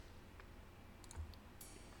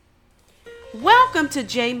Welcome to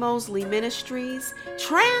J. Mosley Ministries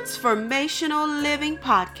Transformational Living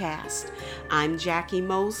Podcast. I'm Jackie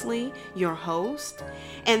Mosley, your host,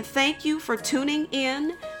 and thank you for tuning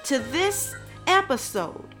in to this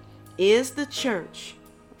episode, Is the Church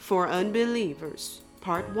for Unbelievers,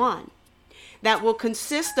 Part 1, that will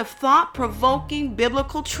consist of thought-provoking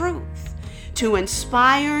biblical truth to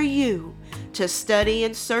inspire you to study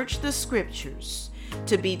and search the scriptures,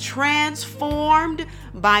 to be transformed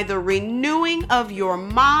by the renewing of your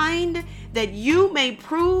mind, that you may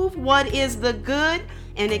prove what is the good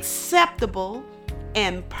and acceptable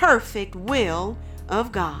and perfect will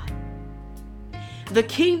of God. The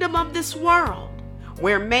kingdom of this world,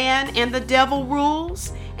 where man and the devil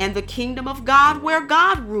rules, and the kingdom of God, where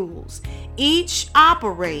God rules, each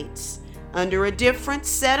operates under a different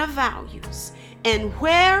set of values, and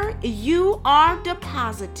where you are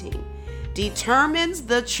depositing determines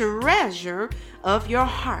the treasure of your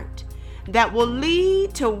heart that will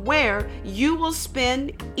lead to where you will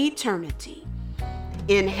spend eternity.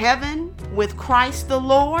 In heaven with Christ the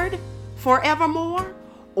Lord forevermore,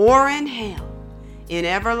 or in hell in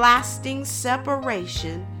everlasting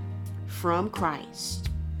separation from Christ.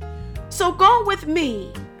 So go with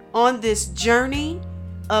me on this journey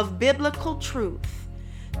of biblical truth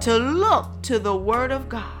to look to the Word of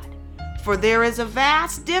God. For there is a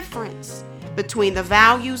vast difference between the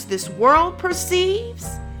values this world perceives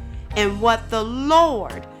and what the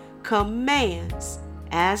Lord commands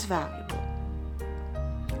as valuable.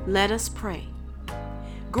 Let us pray.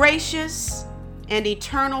 Gracious and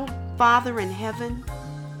eternal Father in heaven,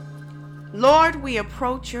 Lord, we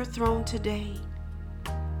approach your throne today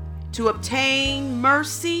to obtain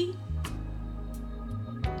mercy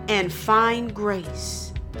and find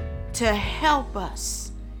grace to help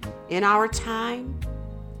us in our time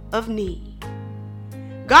of need.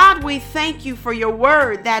 God, we thank you for your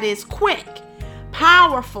word that is quick,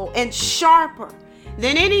 powerful, and sharper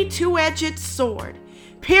than any two-edged sword,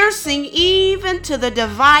 piercing even to the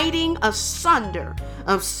dividing asunder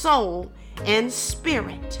of soul and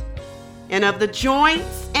spirit, and of the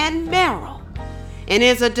joints and marrow, and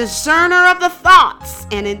is a discerner of the thoughts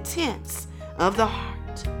and intents of the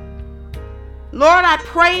heart. Lord, I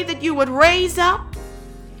pray that you would raise up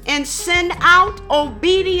and send out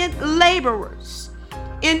obedient laborers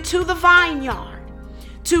into the vineyard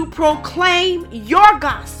to proclaim your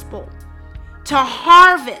gospel, to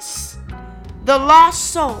harvest the lost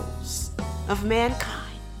souls of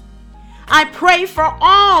mankind. I pray for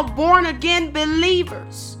all born-again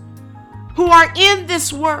believers who are in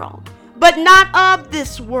this world, but not of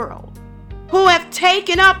this world, who have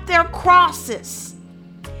taken up their crosses,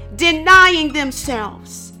 denying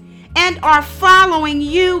themselves, and are following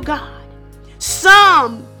you, God.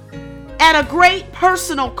 Some at a great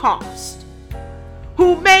personal cost,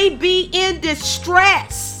 who may be in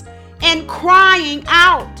distress and crying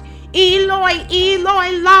out, Eloi,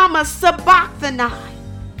 Eloi, lama sabachthani.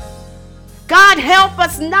 God, help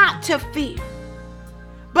us not to fear,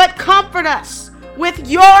 but comfort us with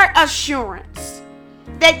your assurance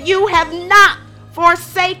that you have not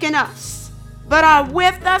forsaken us, but are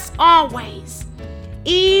with us always,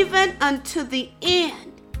 even unto the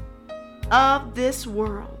end of this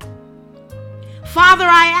world. Father,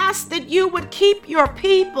 I ask that you would keep your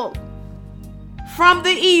people from the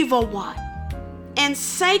evil one and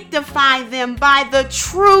sanctify them by the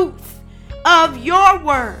truth of your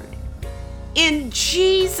word. In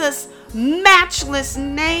Jesus' matchless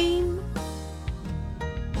name,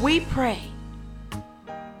 we pray.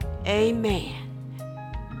 Amen.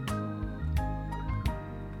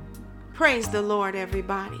 Praise the Lord,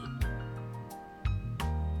 everybody.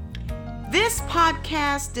 This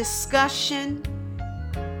podcast discussion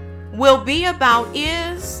will be about,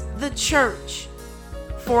 is the church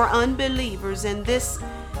for unbelievers? And this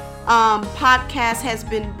podcast has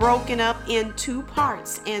been broken up in two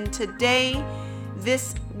parts. And today,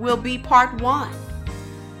 this will be part 1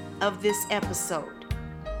 of this episode.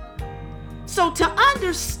 So to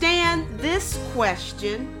understand this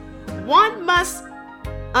question, one must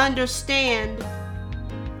understand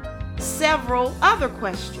several other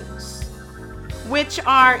questions, which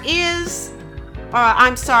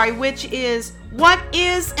is what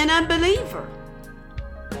is an unbeliever?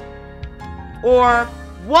 Or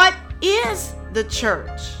what is the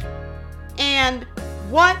church? And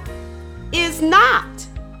what is not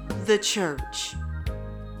the church?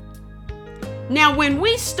 Now, when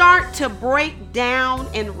we start to break down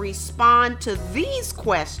and respond to these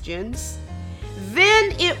questions,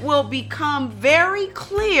 then it will become very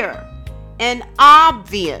clear and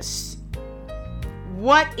obvious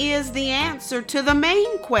what is the answer to the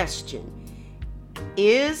main question.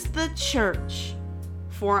 is the church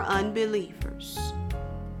for unbelievers.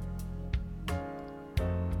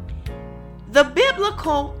 The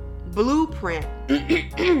biblical blueprint,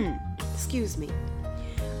 excuse me,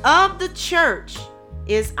 of the church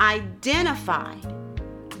is identified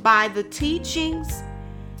by the teachings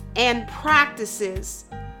and practices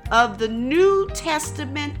of the New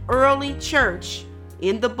Testament early church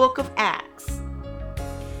in the book of Acts.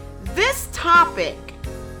 This topic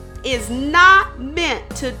is not meant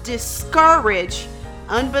to discourage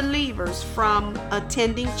unbelievers from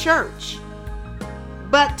attending church,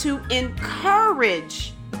 but to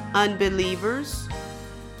encourage unbelievers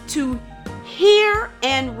to hear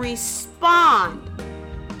and respond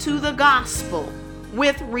to the gospel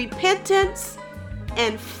with repentance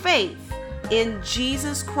and faith in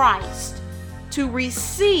Jesus Christ to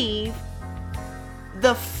receive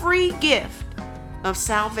the free gift of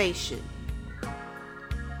salvation.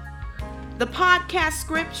 The podcast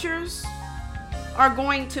scriptures are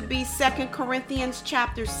going to be 2 Corinthians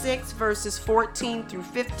chapter 6 verses 14 through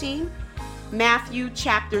 15, Matthew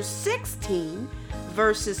chapter 16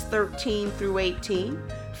 verses 13 through 18,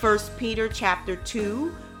 1 Peter chapter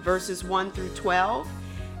 2 verses 1 through 12,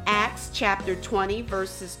 Acts chapter 20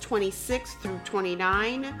 verses 26 through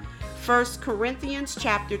 29, 1 Corinthians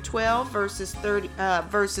chapter 12 verses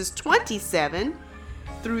 27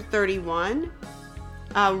 through 31,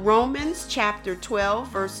 Romans chapter 12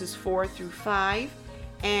 verses 4 through 5,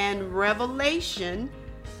 and Revelation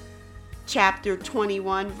chapter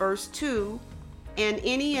 21 verse 2, and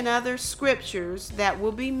any and other scriptures that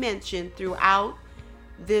will be mentioned throughout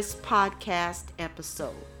this podcast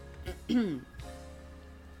episode.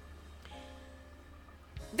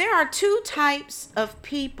 There are two types of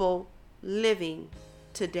people living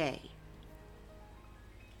today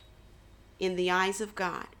in the eyes of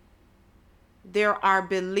God. There are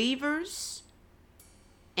believers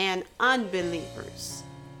and unbelievers.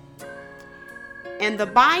 And the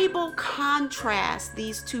Bible contrasts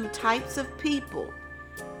these two types of people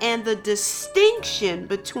and the distinction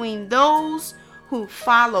between those who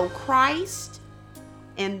follow Christ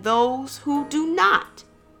and those who do not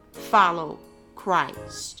follow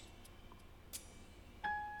Christ.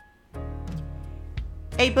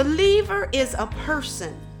 A believer is a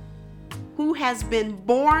person who has been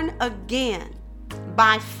born again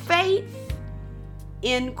by faith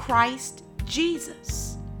in Christ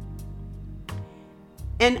Jesus.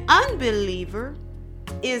 An unbeliever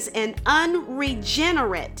is an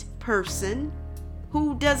unregenerate person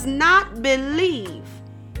who does not believe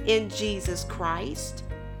in Jesus Christ,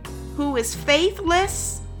 who is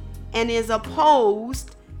faithless and is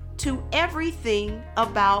opposed to everything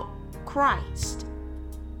about Christ.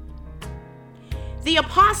 The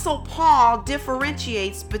Apostle Paul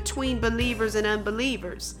differentiates between believers and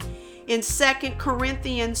unbelievers in 2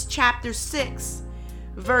 Corinthians chapter 6,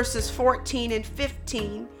 verses 14 and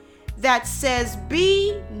 15, that says,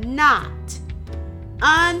 "Be not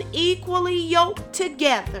unequally yoked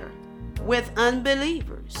together with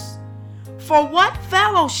unbelievers. For what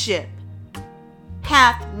fellowship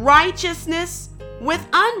hath righteousness with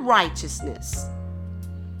unrighteousness?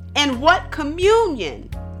 And what communion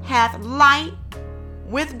hath light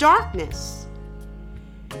with darkness?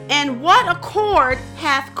 And what accord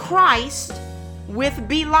hath Christ with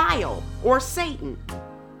Belial or Satan?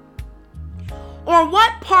 Or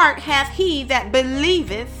what part hath he that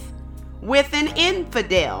believeth with an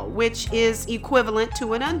infidel," which is equivalent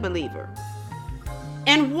to an unbeliever?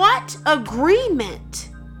 "And what agreement,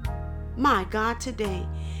 my God, today,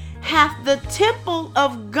 hath the temple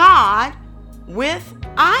of God with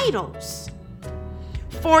idols?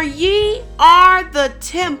 For ye are the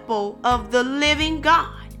temple of the living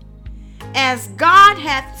God. As God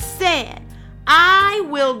hath said, I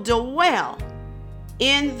will dwell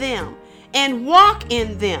in them and walk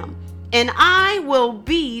in them, and I will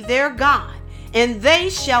be their God, and they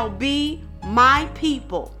shall be my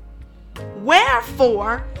people.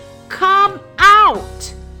 Wherefore, come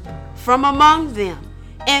out from among them,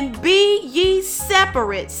 and be ye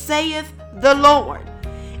separate, saith the Lord,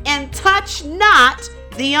 and touch not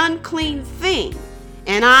the unclean thing,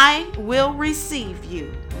 and I will receive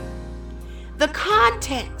you." The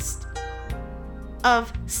context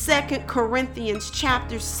of 2 Corinthians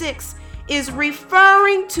chapter 6 is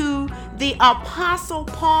referring to the Apostle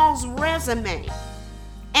Paul's resume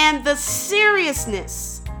and the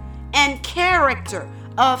seriousness and character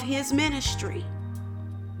of his ministry.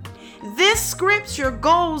 This scripture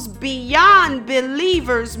goes beyond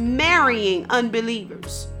believers marrying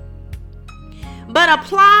unbelievers, but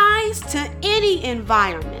applies to any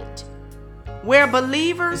environment where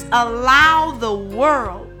believers allow the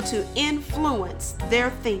world to influence their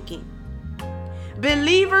thinking.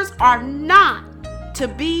 Believers are not to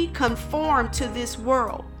be conformed to this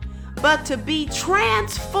world, but to be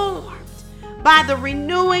transformed by the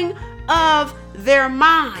renewing of their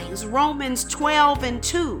minds. Romans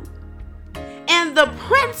 12:2. And the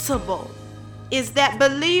principle is that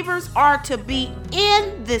believers are to be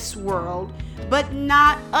in this world, but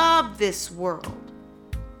not of this world.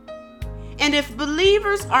 And if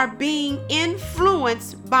believers are being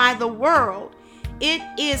influenced by the world, it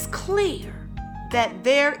is clear that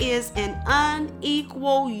there is an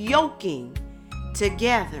unequal yoking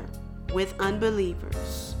together with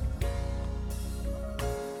unbelievers.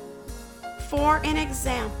 For an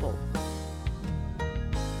example,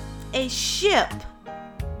 a ship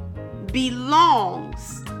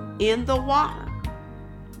belongs in the water,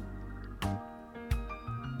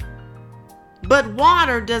 but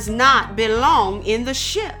water does not belong in the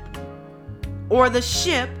ship, or the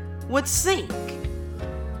ship would sink.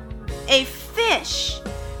 A fish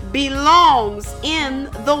belongs in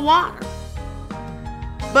the water,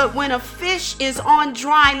 but when a fish is on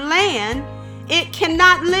dry land, it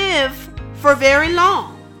cannot live for very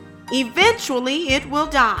long. Eventually, it will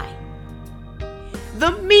die.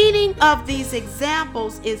 The meaning of these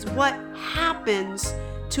examples is what happens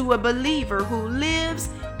to a believer who lives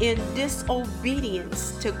in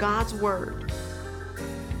disobedience to God's word.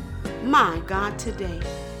 My God, today,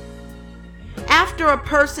 after a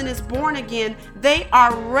person is born again, they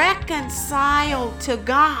are reconciled to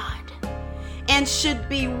God and should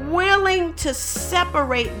be willing to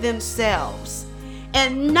separate themselves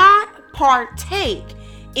and not partake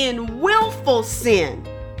in willful sin.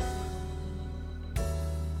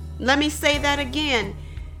 Let me say that again.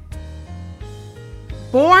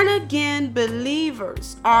 Born again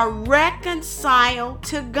believers are reconciled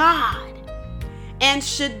to God and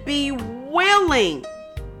should be willing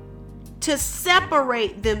to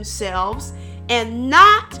separate themselves and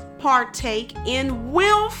not partake in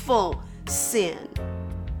willful sin,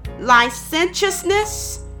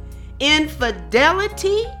 licentiousness,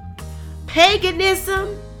 infidelity,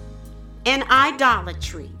 paganism, and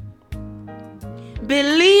idolatry.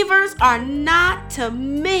 Believers are not to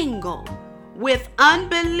mingle with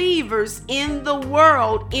unbelievers in the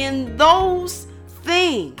world in those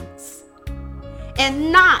things,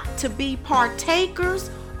 and not to be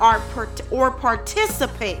partakers or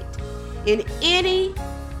participate in any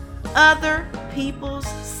other people's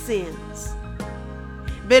sins.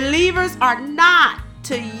 Believers are not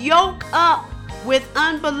to yoke up with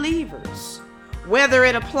unbelievers, whether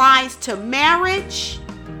it applies to marriage,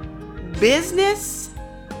 business,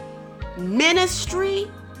 ministry,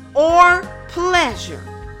 or pleasure.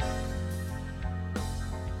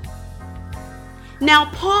 Now,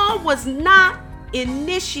 Paul was not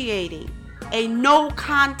initiating a no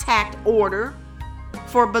contact order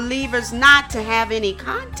for believers not to have any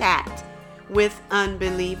contact with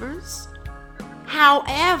unbelievers.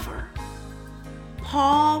 However,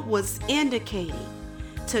 Paul was indicating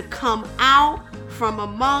to come out from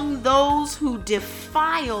among those who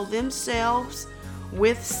defile themselves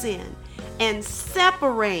with sin and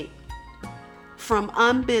separate from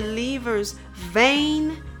unbelievers'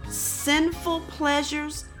 vain, sinful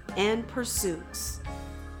pleasures and pursuits.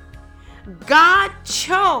 God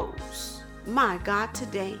chose, my God,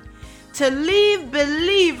 today to leave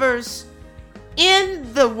believers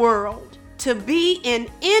in the world to be an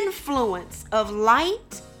influence of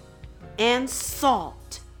light and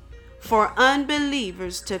salt for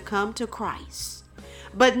unbelievers to come to Christ,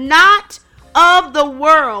 but not of the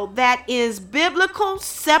world. That is biblical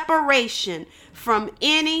separation from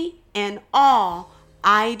any and all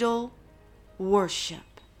idol worship.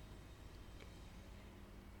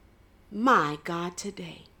 My God,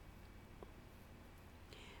 today,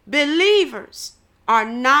 believers are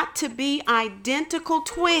not to be identical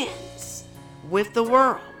twins with the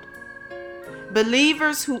world.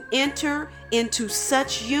 Believers who enter into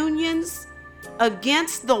such unions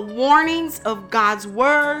against the warnings of God's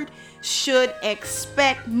word should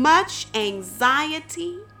expect much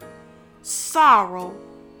anxiety, sorrow,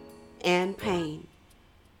 and pain.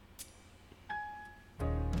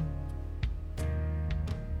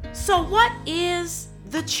 So what is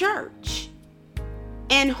the church?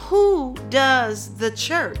 And who does the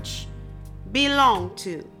church belong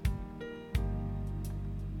to?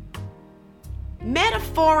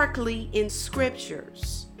 Metaphorically in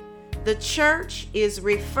scriptures, the church is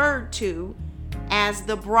referred to as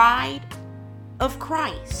the bride of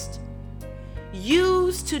Christ,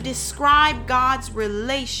 used to describe God's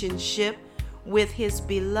relationship with his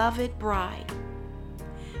beloved bride.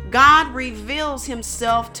 God reveals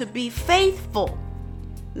himself to be faithful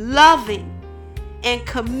loving, and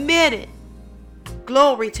committed,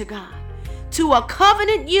 glory to God, to a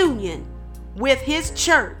covenant union with his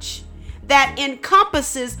church that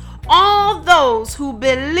encompasses all those who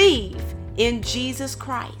believe in Jesus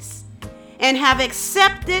Christ and have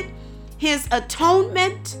accepted his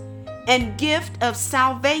atonement and gift of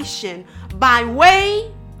salvation by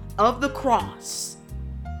way of the cross.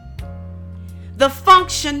 The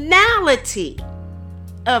functionality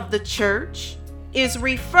of the church is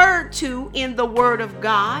referred to in the Word of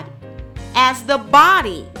God as the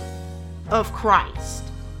body of Christ,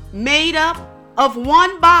 made up of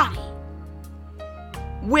one body,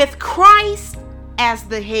 with Christ as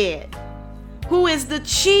the head, who is the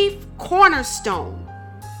chief cornerstone,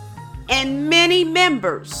 and many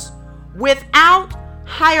members without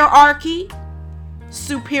hierarchy,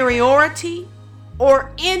 superiority,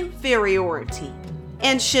 or inferiority,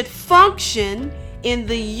 and should function in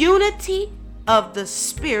the unity of the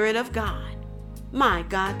Spirit of God. My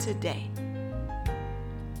God, today.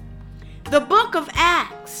 The book of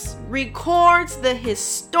Acts records the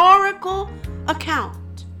historical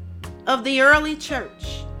account of the early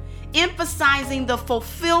church, emphasizing the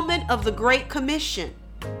fulfillment of the Great Commission.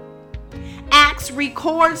 Acts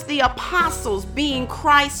records the apostles being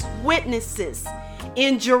Christ's witnesses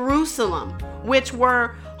in Jerusalem, which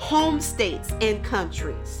were home states and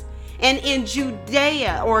countries, and in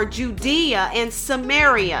Judea and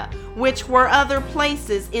Samaria, which were other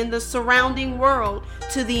places in the surrounding world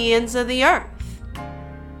to the ends of the earth,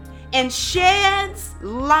 and sheds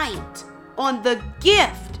light on the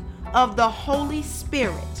gift of the Holy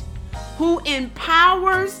Spirit, who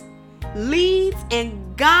empowers, leads,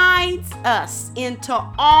 and guides us into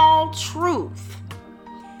all truth,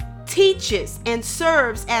 teaches, and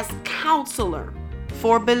serves as counselor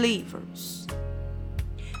for believers.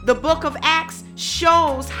 The book of Acts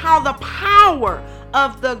shows how the power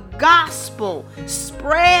of the gospel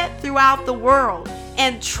spread throughout the world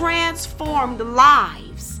and transformed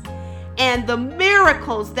lives, and the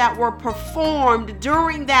miracles that were performed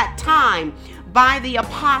during that time by the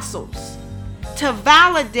apostles to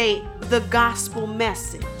validate the gospel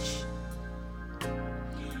message.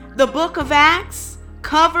 The book of Acts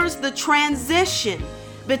covers the transition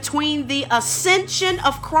between the ascension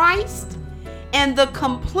of Christ and the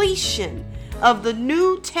completion of the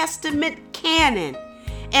New Testament canon,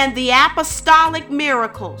 and the apostolic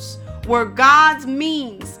miracles were God's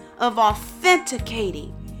means of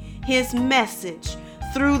authenticating his message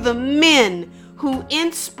through the men who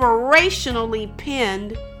inspirationally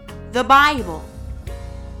penned the Bible.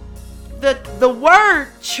 The word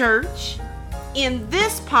church in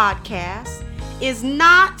this podcast is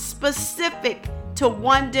not specific to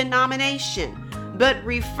one denomination, but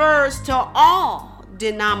refers to all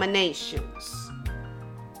denominations.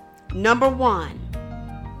 Number one,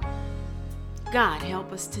 God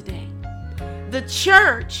help us today. The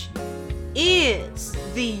church is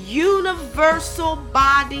the universal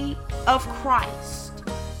body of Christ,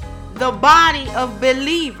 the body of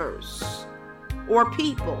believers or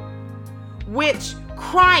people, which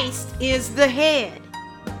Christ is the head,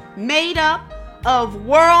 made up of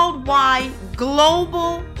worldwide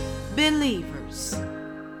global believers.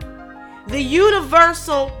 The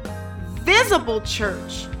universal visible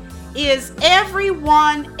church is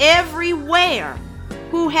everyone everywhere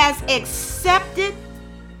who has accepted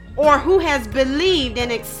or who has believed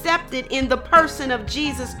and accepted in the person of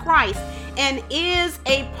Jesus Christ and is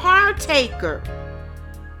a partaker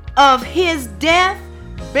of his death,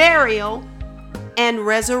 burial, and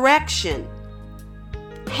resurrection,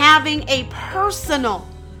 having a personal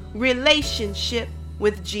relationship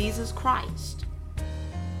with Jesus Christ.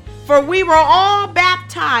 For we were all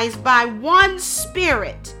baptized by one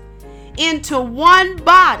Spirit into one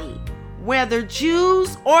body, whether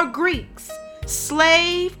Jews or Greeks,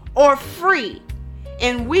 slave or free,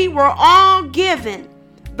 and we were all given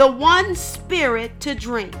the one Spirit to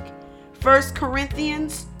drink. 1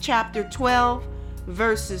 Corinthians chapter 12,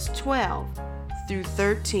 verses 12 through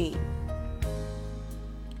 13.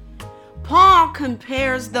 Paul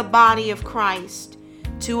compares the body of Christ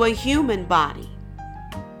to a human body,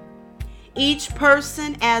 each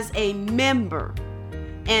person as a member,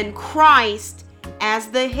 and Christ as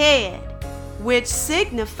the head, which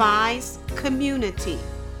signifies community.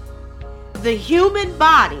 The human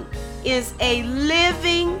body is a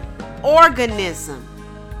living organism.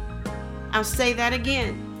 I'll say that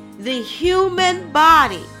again. The human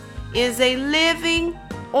body is a living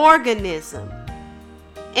organism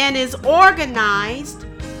and is organized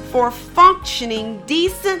for functioning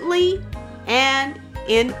decently and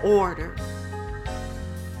in order.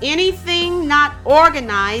 Anything not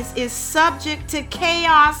organized is subject to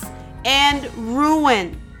chaos and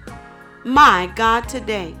ruin. My God,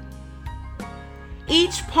 today.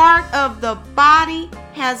 Each part of the body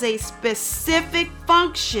has a specific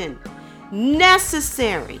function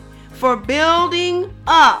necessary for building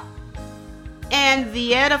up and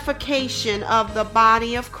the edification of the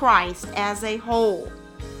body of Christ as a whole.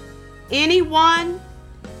 Anyone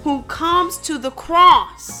who comes to the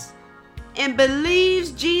cross and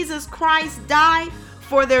believes Jesus Christ died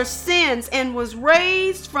for their sins and was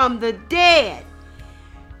raised from the dead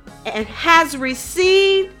and has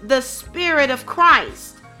received the Spirit of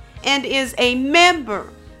Christ and is a member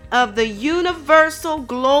of the universal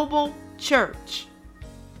global church.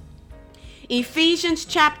 Ephesians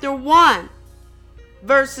chapter 1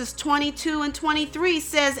 verses 22 and 23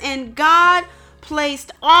 says, "And God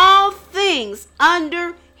placed all things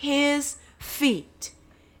under his feet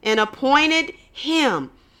and appointed him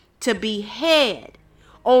to be head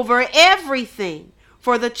over everything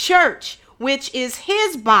for the church, which is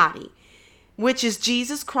his body," which is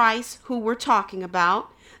Jesus Christ, who we're talking about,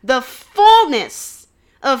 "the fullness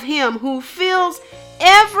of him who fills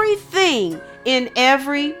everything in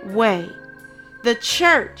every way." The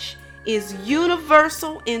church is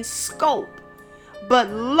universal in scope, but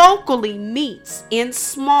locally meets in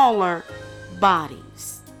smaller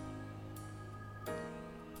bodies.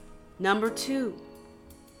 Number 2,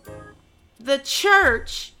 the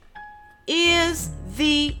church is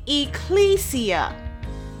the ecclesia,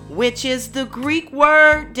 which is the Greek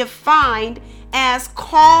word defined as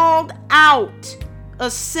called out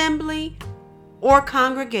assembly or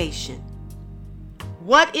congregation.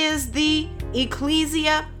 What is the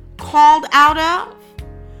ecclesia called out of?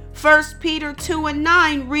 1 Peter 2 and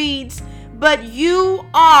 9 reads, "But you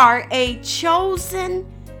are a chosen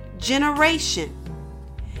generation,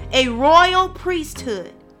 a royal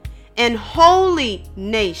priesthood, and holy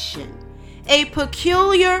nation, a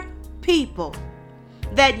peculiar people,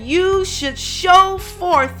 that you should show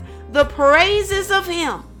forth the praises of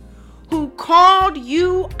him who called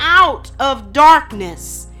you out of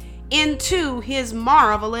darkness into his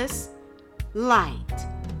marvelous light."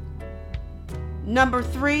 Number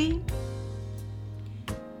 3,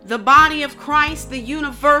 the body of Christ, the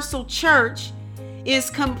universal church, is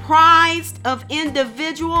comprised of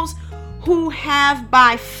individuals who have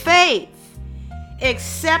by faith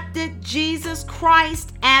accepted Jesus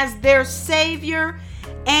Christ as their Savior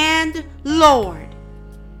and Lord,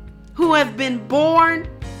 who have been born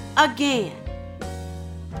again.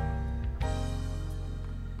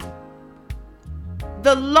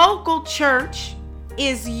 The local church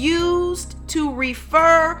is used to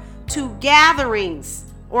refer to gatherings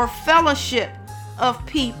or fellowship of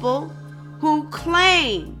people who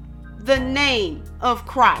claim the name of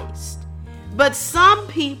Christ. But some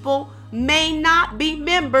people may not be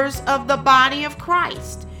members of the body of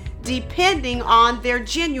Christ, depending on their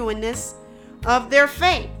genuineness of their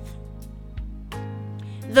faith.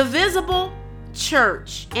 The visible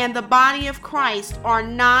church and the body of Christ are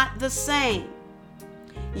not the same.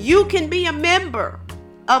 You can be a member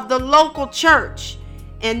of the local church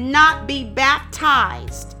and not be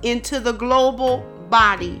baptized into the global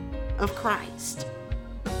body of Christ.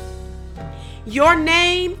 Your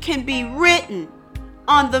name can be written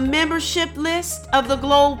on the membership list of the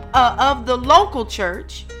local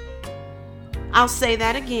church. I'll say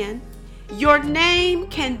that again. Your name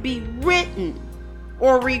can be written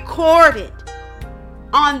or recorded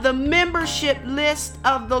on the membership list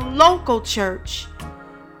of the local church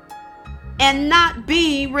and not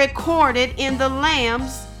be recorded in the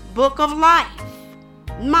Lamb's Book of Life.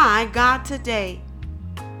 My God, today.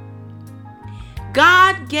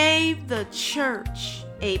 God gave the church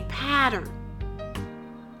a pattern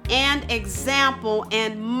and example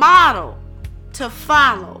and model to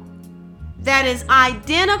follow that is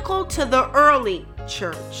identical to the early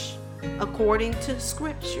church, according to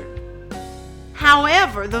Scripture.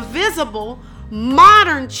 However, the visible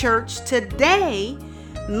modern church today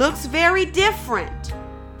looks very different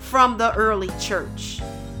from the early church.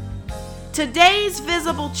 Today's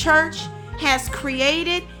visible church has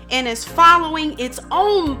created and is following its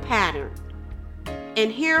own pattern.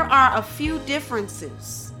 And here are a few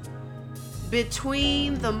differences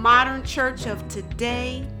between the modern church of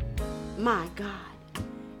today, my God,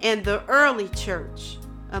 and the early church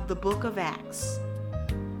of the book of Acts.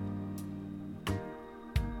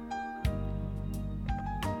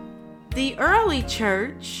 The early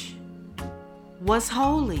church was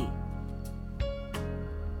holy.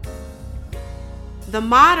 The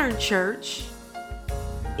modern church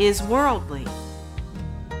is worldly.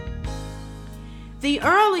 The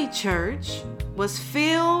early church was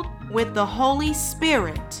filled with the Holy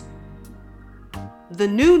Spirit, the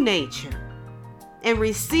new nature, and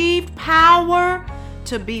received power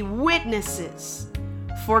to be witnesses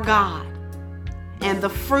for God. And the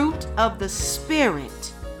fruit of the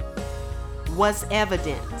Spirit was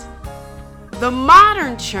evident. The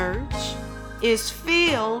modern church is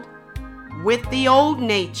filled with the old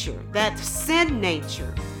nature, that sin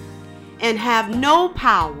nature, and have no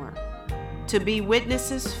power to be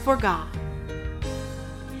witnesses for God.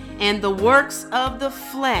 And the works of the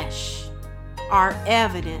flesh are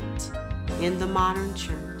evident in the modern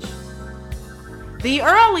church. The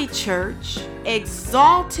early church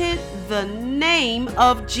exalted the name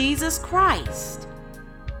of Jesus Christ,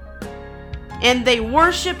 and they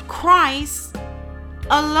worshiped Christ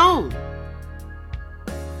alone.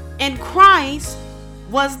 And Christ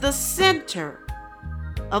was the center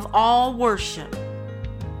of all worship.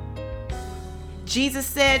 Jesus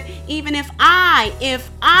said, even if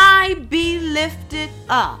I be lifted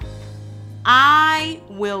up, I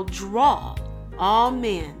will draw all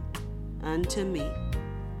men unto me.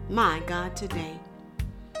 My God, today.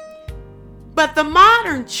 But the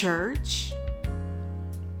modern church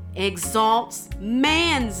exalts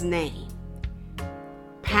man's name.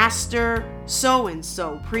 Pastor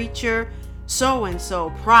so-and-so, preacher so-and-so,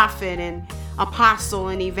 prophet and apostle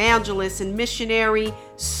and evangelist and missionary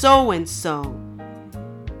so-and-so.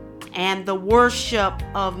 And the worship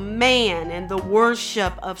of man and the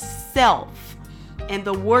worship of self and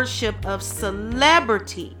the worship of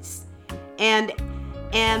celebrities and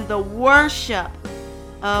the worship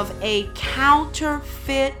of a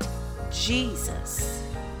counterfeit Jesus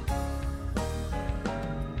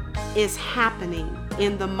is happening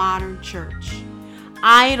in the modern church.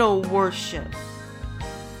 Idol worship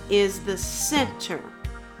is the center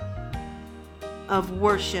of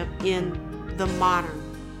worship in the modern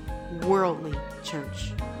worldly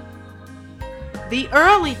church. The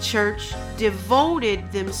early church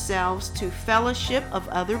devoted themselves to fellowship of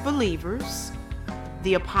other believers,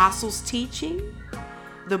 the apostles' teaching,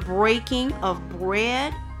 the breaking of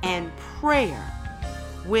bread, and prayer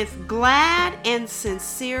with glad and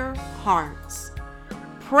sincere hearts,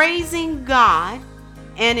 praising God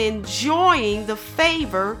and enjoying the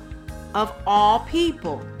favor of all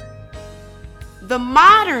people. The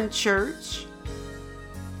modern church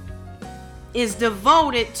is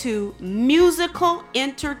devoted to musical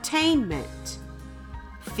entertainment,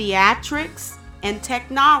 theatrics, and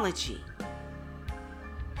technology.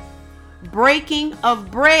 Breaking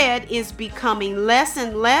of bread is becoming less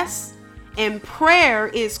and less, and prayer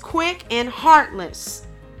is quick and heartless.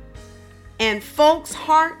 And folks'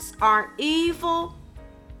 hearts are evil,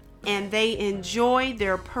 and they enjoy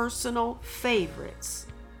their personal favorites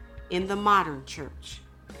in the modern church.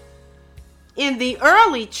 In the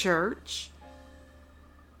early church,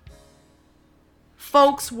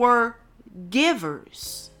 folks were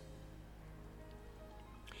givers.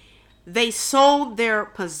 They sold their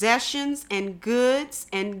possessions and goods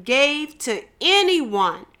and gave to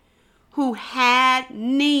anyone who had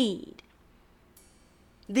need.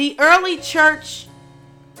 The early church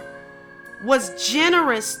was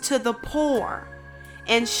generous to the poor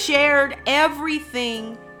and shared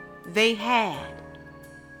everything they had.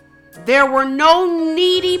 There were no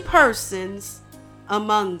needy persons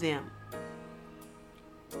among them.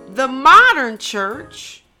 The modern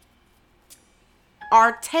church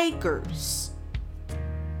are takers.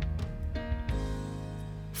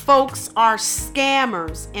 Folks are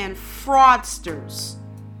scammers and fraudsters,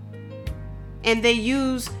 and they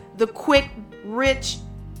use the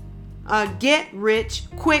get rich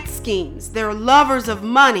quick schemes. They're lovers of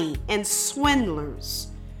money and swindlers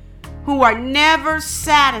who are never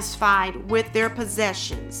satisfied with their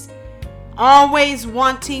possessions, always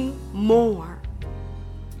wanting more.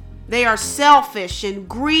 They are selfish and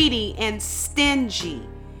greedy and stingy,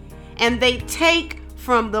 and they take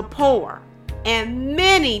from the poor, and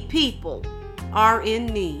many people are in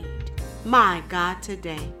need. My God,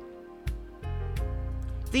 today.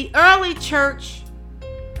 The early church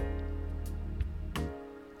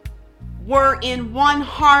were in one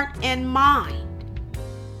heart and mind.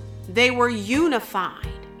 They were unified.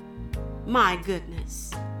 My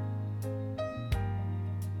goodness.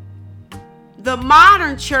 The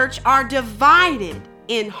modern church are divided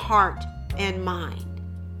in heart and mind.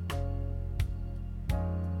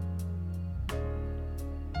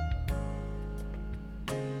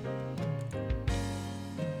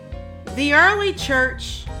 In the early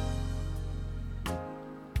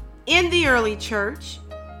church,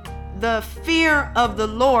 the fear of the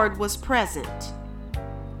Lord was present.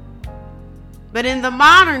 But in the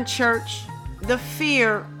modern church, the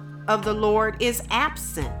fear of the Lord is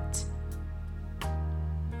absent.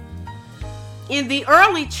 In the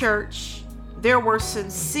early church, there were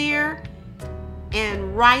sincere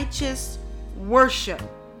and righteous worship.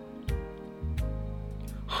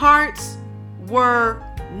 Hearts were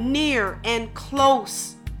near and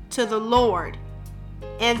close to the Lord,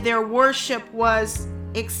 and their worship was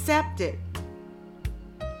accepted.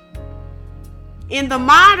 In the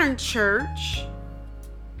modern church,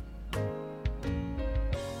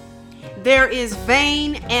 there is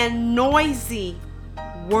vain and noisy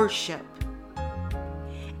worship,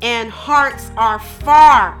 and hearts are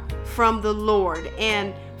far from the Lord,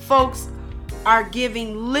 and folks are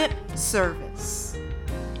giving lip service,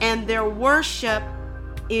 and their worship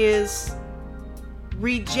is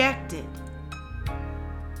rejected.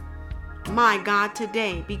 My God,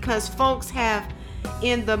 today, because folks have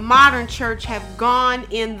in the modern church have gone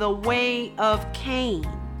in the way of Cain.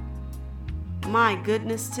 My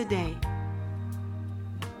goodness, today.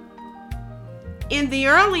 In the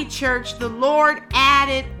early church, the Lord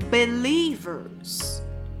added believers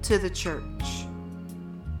to the church.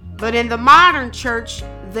 But in the modern church,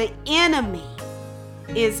 the enemy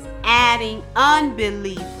is adding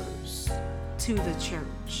unbelievers to the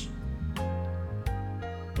church.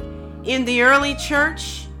 In the early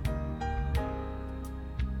church,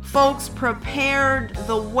 folks prepared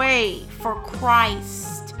the way for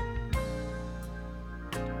Christ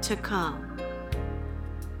to come.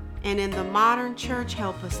 And in the modern church,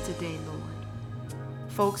 help us today, Lord.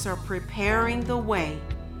 Folks are preparing the way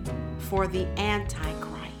for the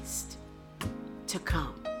Antichrist to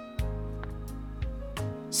come.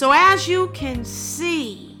 So as you can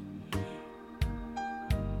see,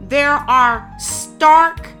 there are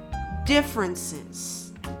stark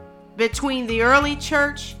differences between the early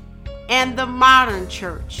church and the modern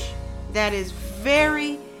church that is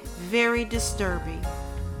very, very disturbing.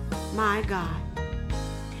 My God.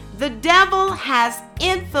 The devil has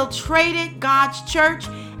infiltrated God's church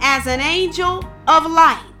as an angel of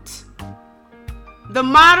light. The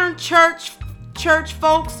modern church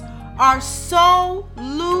folks are so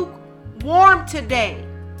lukewarm today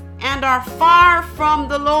and are far from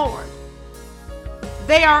the Lord.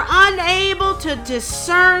 They are unable to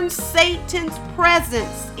discern Satan's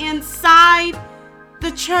presence inside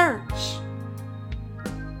the church.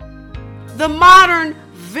 The modern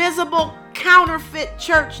visible counterfeit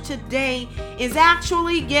church today is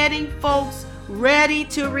actually getting folks ready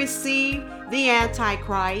to receive the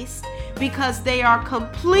Antichrist because they are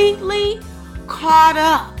completely caught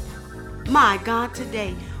up, my God,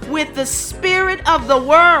 today with the spirit of the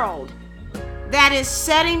world that is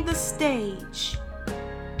setting the stage,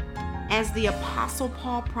 as the Apostle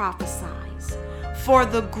Paul prophesies, for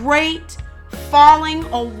the great falling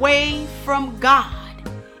away from God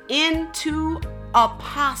into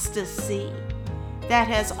apostasy that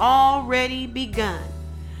has already begun.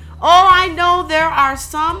 Oh, I know there are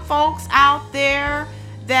some folks out there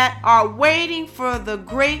that are waiting for the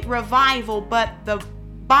great revival, but the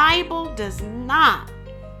Bible does not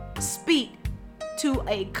speak to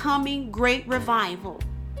a coming great revival.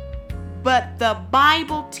 But the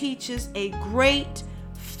Bible teaches a great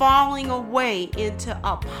falling away into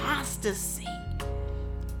apostasy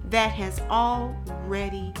that has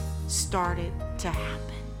already started to happen.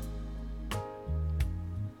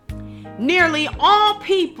 Nearly all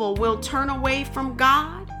people will turn away from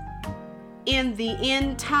God in the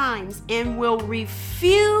end times and will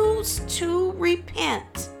refuse to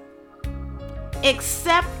repent,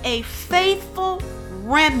 except a faithful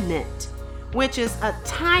remnant, which is a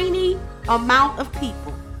tiny amount of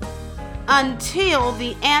people, until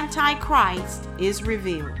the Antichrist is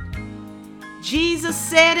revealed. Jesus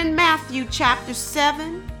said in Matthew chapter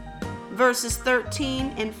 7, verses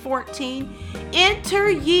 13 and 14, "Enter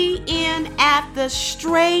ye in at the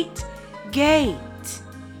strait gate,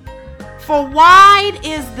 for wide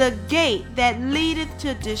is the gate that leadeth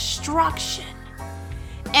to destruction,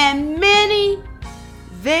 and many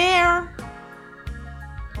there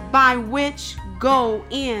by which go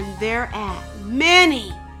in thereat."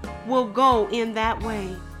 Many will go in that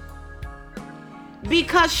way.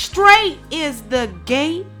 Because strait is the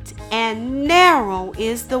gate and narrow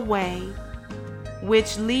is the way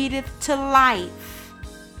which leadeth to life,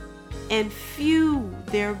 and few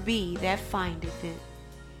there be that findeth it.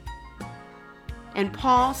 And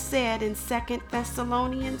Paul said in 2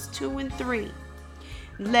 Thessalonians 2 and 3,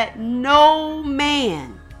 "Let no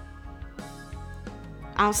man,"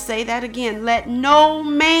 I'll say that again, "let no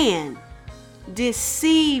man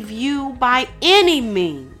deceive you by any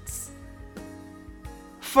means,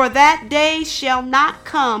 for that day shall not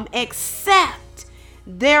come except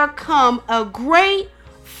there come a great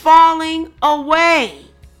falling away.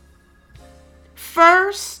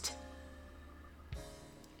 First,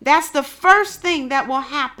 that's the first thing that will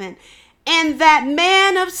happen. And that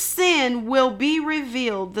man of sin will be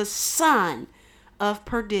revealed, the son of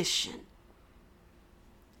perdition.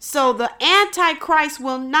 So the Antichrist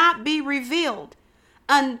will not be revealed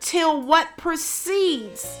until what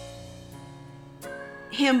precedes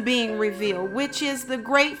him being revealed, which is the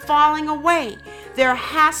great falling away. There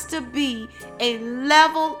has to be a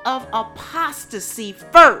level of apostasy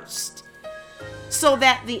first, so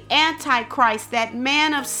that the Antichrist, that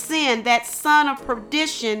man of sin, that son of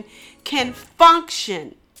perdition, can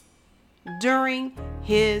function during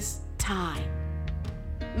his time.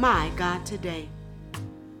 My God, today.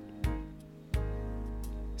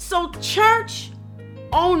 So church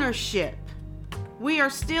ownership. We are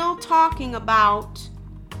still talking about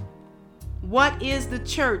what is the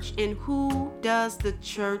church and who does the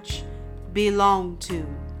church belong to.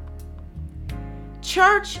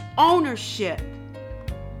 Church ownership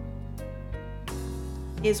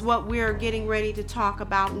is what we're getting ready to talk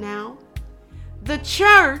about now. The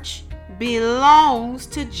church belongs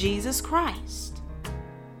to Jesus Christ.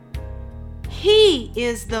 He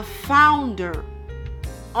is the founder,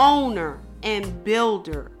 owner, and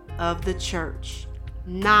builder of the church,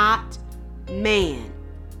 not man.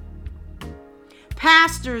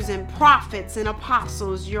 Pastors and prophets and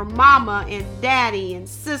apostles, your mama and daddy and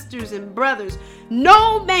sisters and brothers,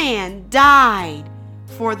 no man died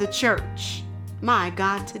for the church. My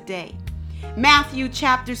God, today. Matthew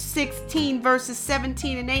chapter 16 verses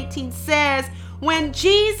 17 and 18 says, when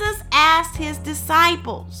Jesus asked his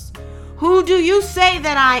disciples, who do you say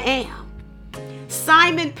that I am?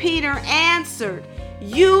 Simon Peter answered,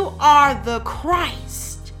 you are the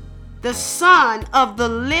Christ, the Son of the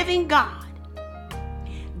living God.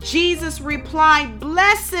 Jesus replied,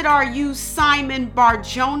 blessed are you, Simon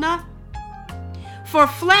Bar-Jonah, for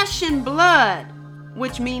flesh and blood,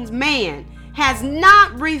 which means man, has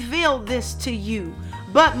not revealed this to you,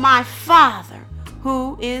 but my Father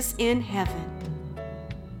who is in heaven.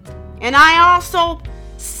 And I also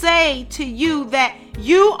say to you that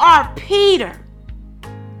you are Peter,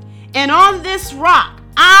 and on this rock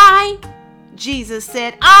Jesus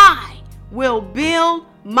said, I will build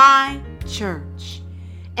my church,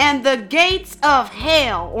 and the gates of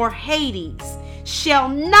hell or Hades shall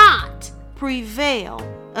not prevail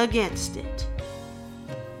against it.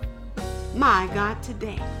 My God,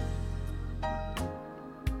 today.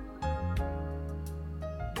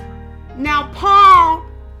 Now, Paul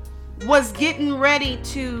was getting ready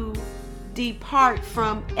to depart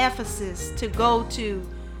from Ephesus to go to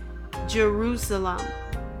Jerusalem.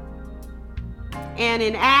 And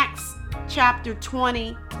in Acts chapter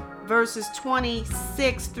 20, verses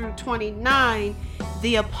 26 through 29,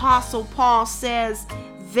 the Apostle Paul says,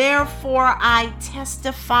 therefore I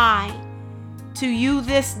testify to you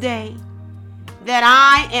this day that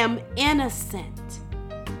I am innocent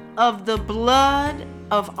of the blood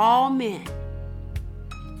of all men.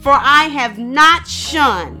 For I have not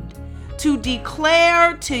shunned to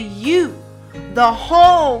declare to you the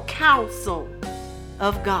whole counsel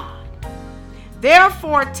of God.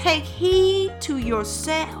 Therefore take heed to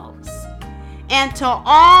yourselves and to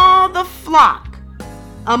all the flock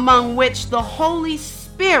among which the Holy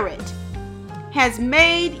Spirit has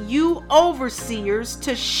made you overseers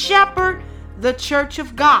to shepherd the church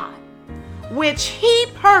of God, which he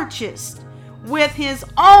purchased with his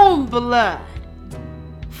own blood.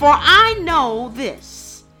 For I know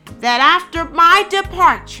this, that after my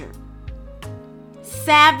departure,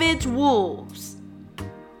 savage wolves,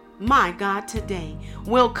 my God, today,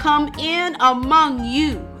 will come in among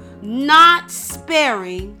you, not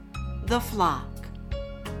sparing the flock.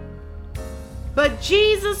 But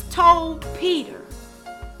Jesus told Peter,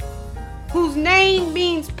 whose name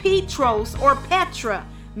means Petros or Petra,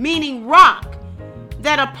 meaning rock,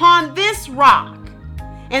 that upon this rock,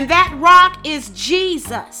 and that rock is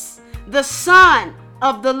Jesus, the Son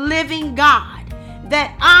of the living God,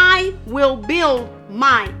 that I will build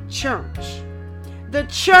my church. The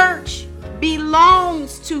church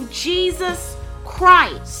belongs to Jesus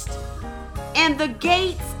Christ, and the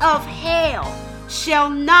gates of hell shall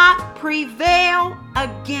not prevail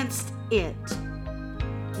against it.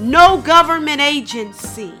 No government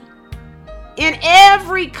agency in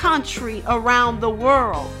every country around the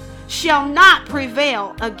world shall not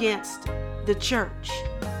prevail against the church.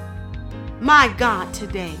 My God,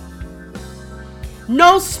 today.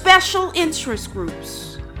 No special interest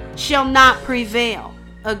groups shall not prevail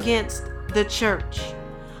against the church.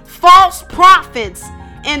 False prophets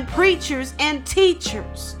and preachers and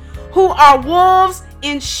teachers who are wolves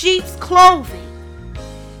in sheep's clothing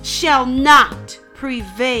shall not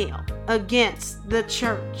prevail against the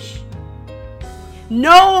church.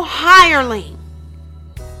 No hireling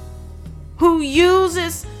who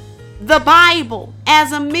uses the Bible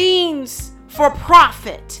as a means for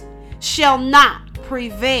profit shall not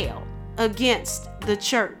prevail against the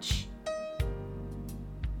church.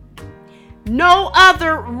 No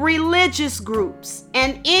other religious groups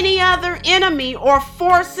and any other enemy or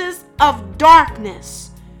forces of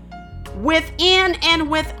darkness within and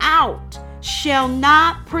without shall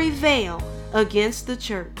not prevail against the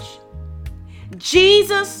church.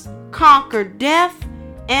 Jesus conquered death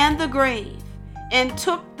and the grave and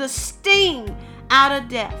took the sting out of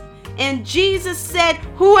death. And Jesus said,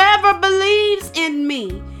 whoever believes in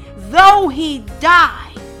me, though he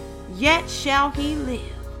die, yet shall he live.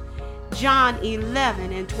 John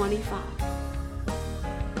 11:25.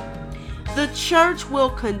 The church will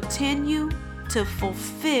continue to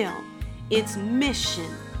fulfill its mission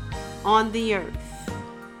on the earth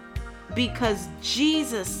because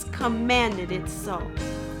Jesus commanded it so.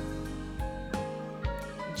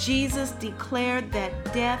 Jesus declared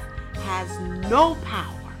that death has no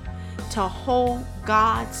power to hold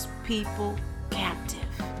God's people captive.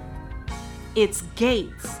 Its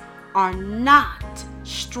gates are not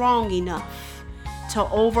strong enough to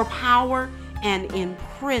overpower and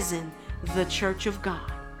imprison the church of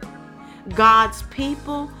God. God's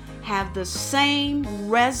people have the same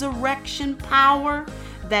resurrection power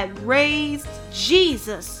that raised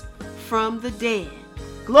Jesus from the dead.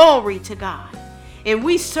 Glory to God. And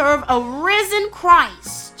we serve a risen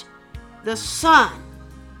Christ, the Son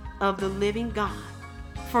of the living God.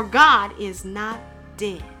 For God is not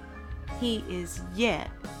dead. He is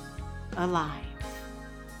yet alive.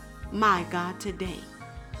 My God, today,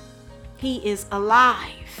 he is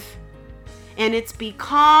alive. And it's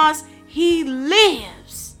because he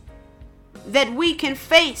lives that we can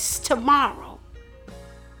face tomorrow.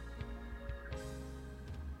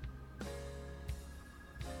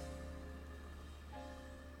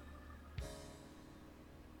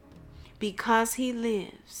 Because he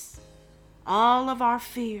lives, all of our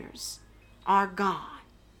fears are gone.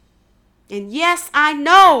 And yes, I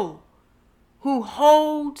know who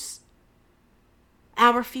holds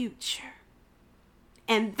our future.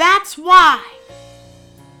 And that's why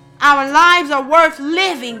our lives are worth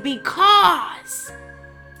living, because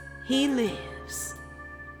he lives.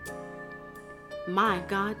 My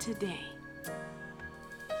God, today,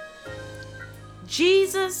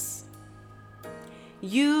 Jesus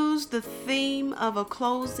used the theme of a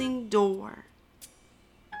closing door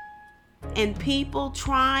and people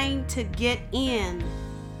trying to get in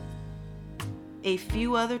a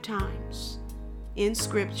few other times in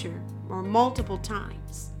scripture, or multiple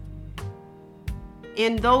times.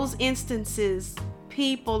 In those instances,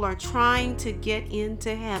 people are trying to get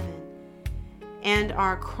into heaven and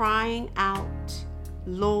are crying out,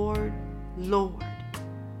 Lord, Lord.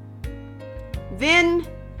 Then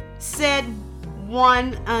said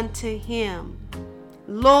one unto him,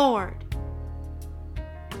 Lord,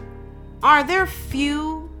 are there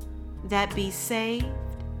few that be saved?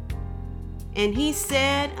 And he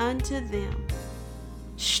said unto them,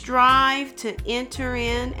 strive to enter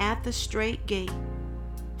in at the strait gate.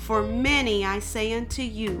 For many, I say unto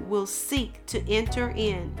you, will seek to enter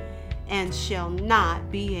in and shall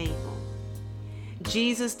not be able.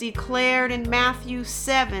 Jesus declared in Matthew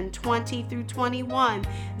 7:20-21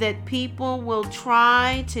 that people will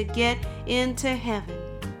try to get into heaven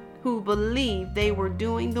who believed they were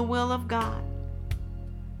doing the will of God.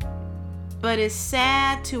 But it's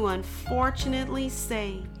sad to unfortunately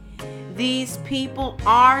say these people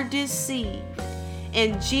are deceived.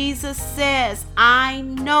 And Jesus says, I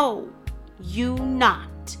know you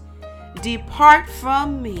not. Depart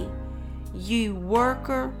from me, you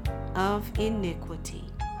worker of iniquity.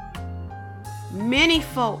 Many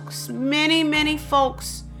folks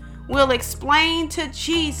will explain to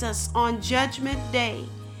Jesus on Judgment Day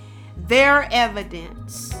their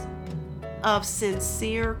evidence of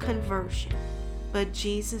sincere conversion. But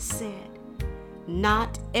Jesus said,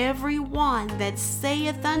 not every one that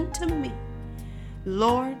saith unto me,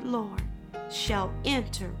 Lord, Lord, shall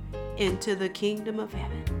enter into the kingdom of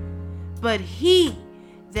heaven, but he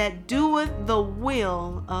that doeth the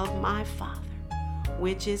will of my Father,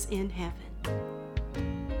 which is in heaven.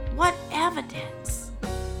 What evidence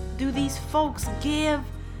do these folks give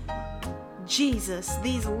Jesus,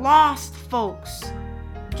 these lost folks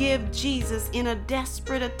give Jesus in a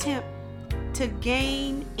desperate attempt to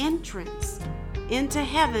gain entrance into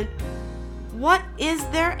heaven? What is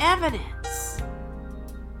their evidence?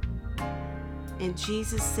 And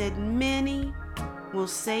Jesus said, many will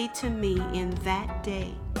say to me in that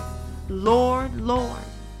day, Lord, Lord,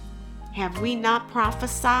 have we not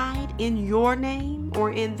prophesied in your name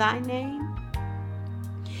or in thy name?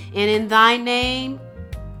 And in thy name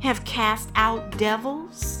have cast out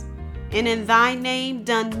devils? And in thy name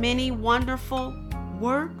done many wonderful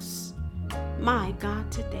works? My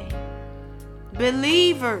God, today.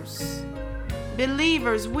 Believers,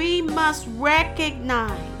 we must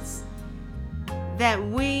recognize that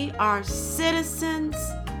we are citizens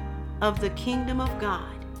of the kingdom of God.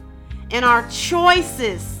 And our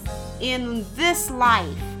choices in this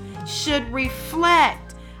life should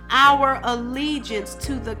reflect our allegiance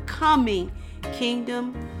to the coming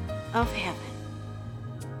kingdom of heaven.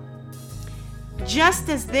 Just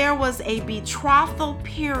as there was a betrothal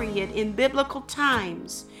period in biblical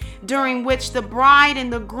times during which the bride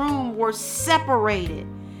and the groom were separated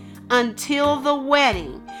until the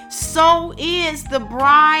wedding, so is the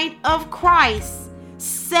bride of Christ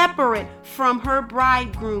separate from her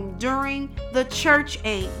bridegroom during the church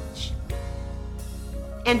age.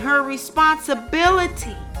 And her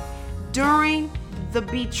responsibility during the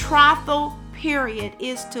betrothal period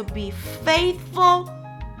is to be faithful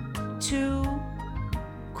to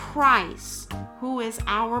Christ, who is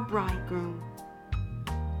our bridegroom.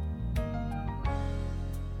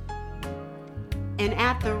 And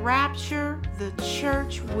at the rapture, the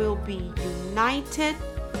church will be united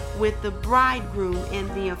with the bridegroom in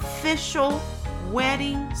the official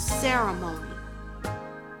wedding ceremony.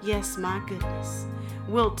 Yes, my goodness,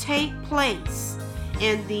 will take place,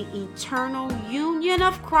 and the eternal union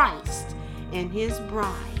of Christ and his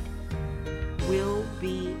bride will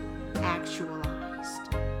be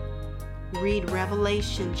actualized. Read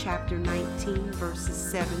Revelation chapter 19, verses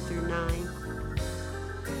 7 through 9,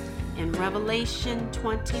 and Revelation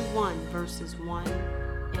 21, verses 1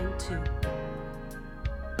 and 2.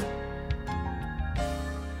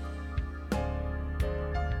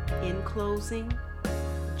 In closing,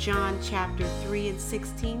 John chapter 3 and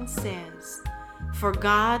 16 says, For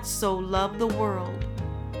God so loved the world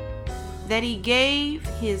that he gave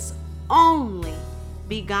his only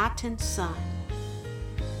begotten Son,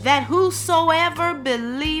 that whosoever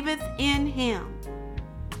believeth in him.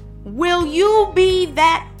 Will you be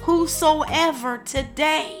that whosoever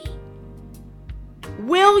today?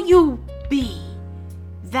 Will you be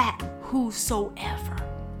that whosoever?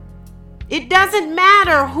 It doesn't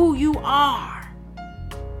matter who you are.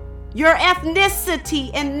 Your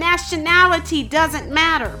ethnicity and nationality doesn't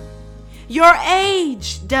matter. Your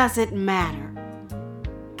age doesn't matter.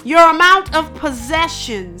 Your amount of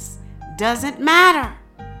possessions doesn't matter.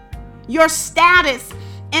 Your status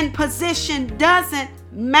and position doesn't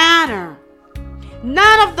matter.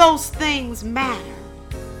 None of those things matter.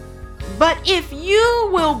 But if you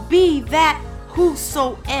will be that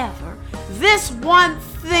whosoever, this one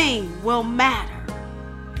thing will matter,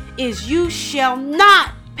 is you shall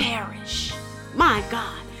not perish, my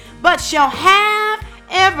God, but shall have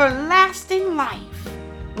everlasting life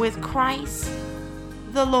with Christ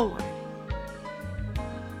the Lord.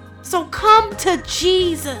 So come to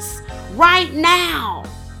Jesus right now.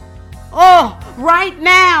 Oh, right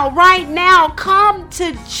now, come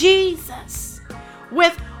to Jesus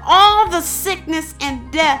with all the sickness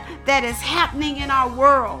and death that is happening in our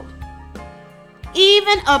world.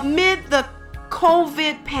 Even amid the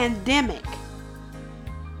COVID pandemic,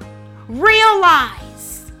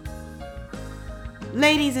 realize,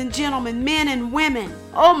 ladies and gentlemen, men and women,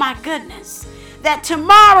 oh my goodness, that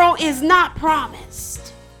tomorrow is not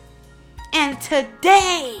promised. And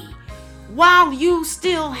today, while you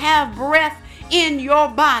still have breath in your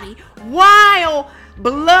body, while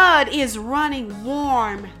blood is running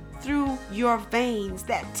warm through your veins,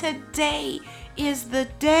 that today is the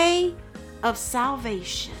day of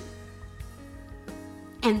salvation.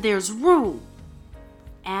 And there's room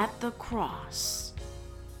at the cross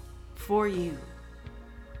for you.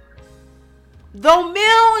 Though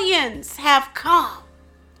millions have come,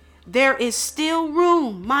 there is still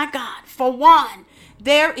room, my God, for one.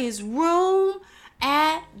 There is room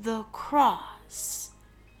at the cross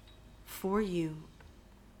for you.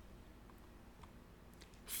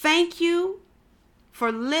 Thank you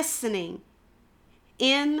for listening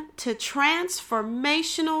in to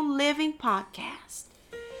Transformational Living Podcast,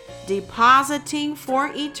 depositing for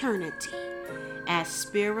eternity as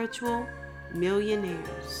spiritual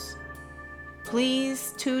millionaires.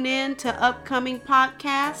 Please tune in to upcoming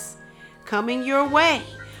podcasts coming your way.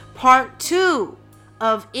 Part 2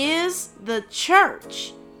 of Is the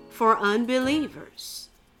Church for Unbelievers?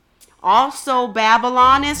 Also,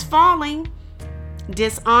 Babylon is Falling,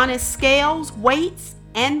 Dishonest Scales, Weights,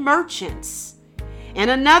 and Merchants. And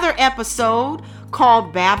another episode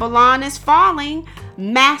called Babylon is Falling,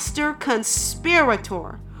 Master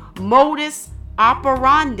Conspirator, Modus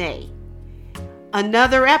Operandi.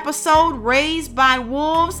 Another episode, Raised by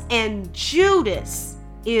Wolves, and Judas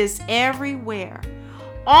is Everywhere.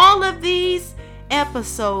 All of these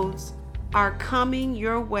episodes are coming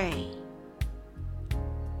your way.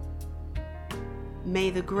 May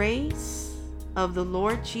the grace of the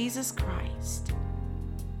Lord Jesus Christ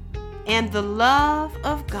and the love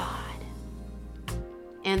of God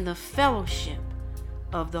and the fellowship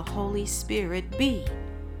of the Holy Spirit be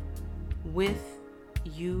with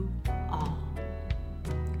you all.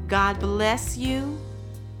 God bless you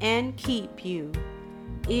and keep you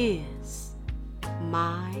is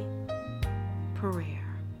my prayer.